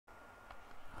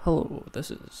Hello,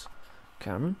 this is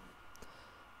Cameron,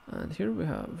 and here we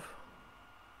have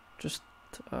just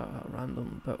a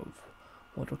random bit of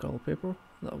watercolour paper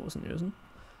that I wasn't using.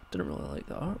 Didn't really like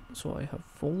the art, so I have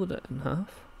folded it in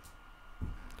half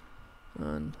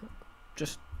and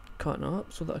just cut it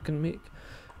up so that I can make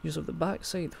use of the back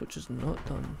side, which is not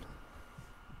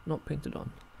painted on.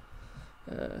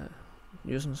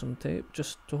 Using some tape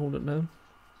just to hold it down.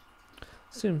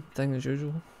 Same thing as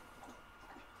usual.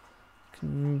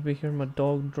 Can maybe hear my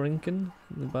dog drinking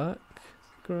in the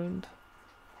background.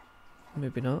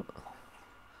 Maybe not.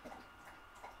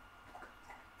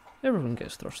 Everyone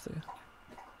gets thirsty.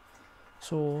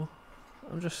 So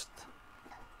I'm just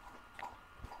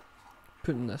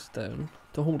putting this down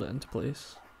to hold it into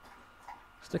place.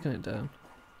 Sticking it down.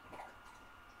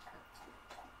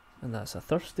 And that's a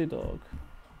thirsty dog.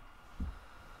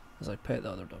 As I pet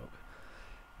the other dog.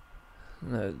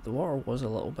 Now, the water was a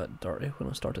little bit dirty when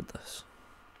I started this.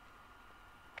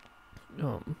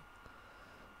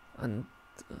 And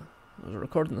I was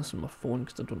recording this on my phone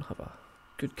because I don't have a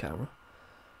good camera.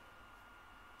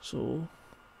 So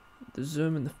the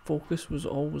zoom and the focus was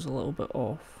always a little bit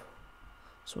off.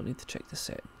 So I need to check the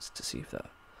settings to see if that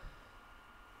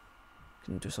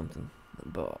can do something.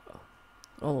 But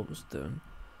all I was doing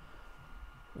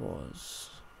was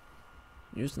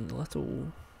using the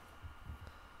little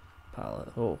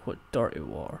palette. Oh, what dirty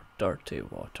water,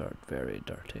 very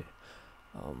dirty.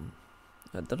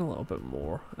 I did a little bit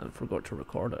more and forgot to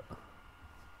record it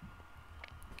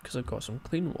because I got some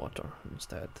clean water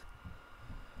instead.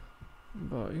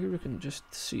 But here we can just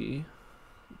see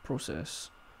the process,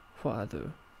 what I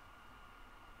do.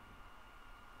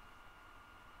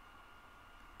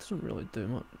 Doesn't really do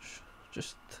much,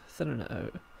 just thinning it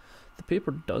out. The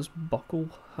paper does buckle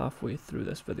halfway through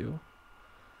this video.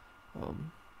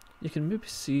 You can maybe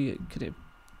see it the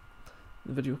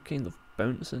video kind of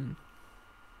bouncing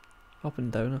up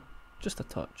and down just a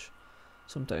touch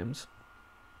sometimes.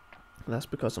 That's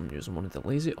because I'm using one of the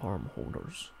lazy arm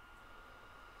holders.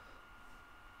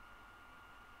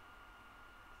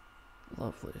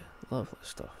 Lovely, lovely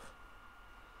stuff.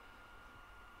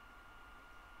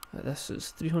 This is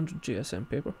 300 GSM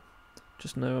paper.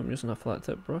 Just now I'm using a flat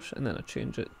tip brush and then I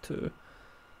change it to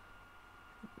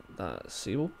that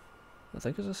sable. I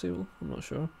think it's a sable, I'm not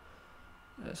sure.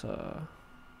 It's a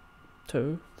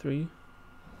 2, 3.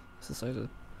 It's the size of the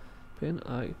pen.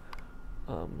 I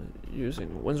am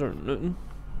using Winsor & Newton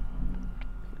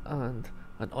and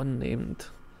an unnamed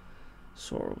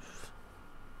sort of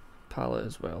palette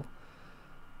as well.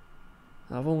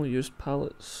 I've only used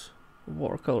palettes of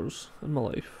watercolours in my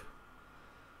life.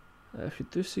 If you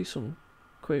do see some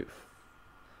quite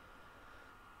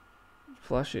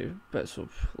flashy bits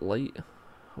of light,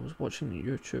 I was watching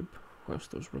YouTube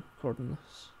whilst I was recording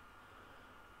this.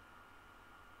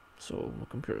 So my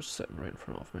computer's sitting right in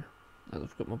front of me and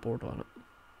I've got my board on it.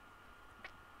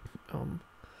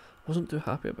 Wasn't too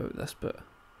happy about this bit.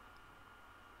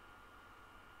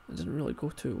 It didn't really go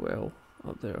too well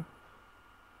up there.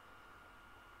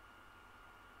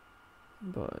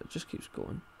 But it just keeps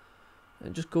going.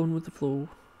 And just going with the flow.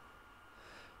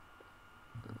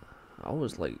 I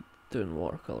always liked doing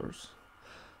watercolours.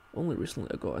 Only recently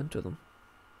I got into them.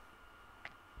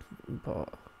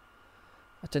 But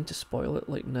I tend to spoil it,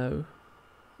 like now.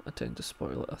 I tend to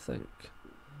spoil it, I think.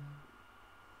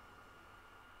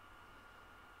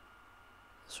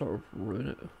 Sort of ruin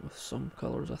it with some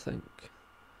colours, I think.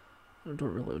 I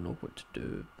don't really know what to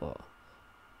do, but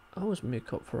I always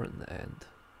make up for it in the end.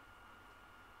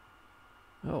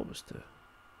 I always do.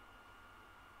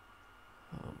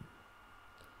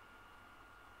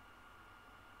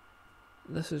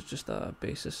 This is just a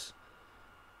basis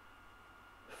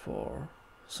for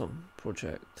some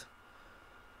project.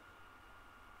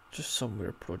 Just some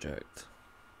weird project.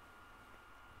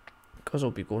 Because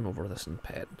I'll be going over this in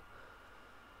pen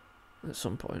at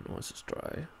some point once it's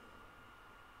dry.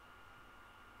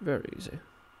 Very easy.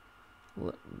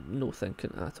 No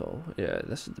thinking at all. Yeah,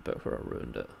 this is the bit where I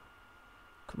ruined it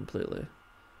completely.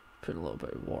 Putting a little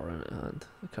bit of water in it and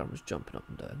the camera's jumping up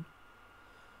and down.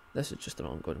 This is just an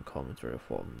ongoing commentary of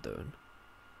what I'm doing.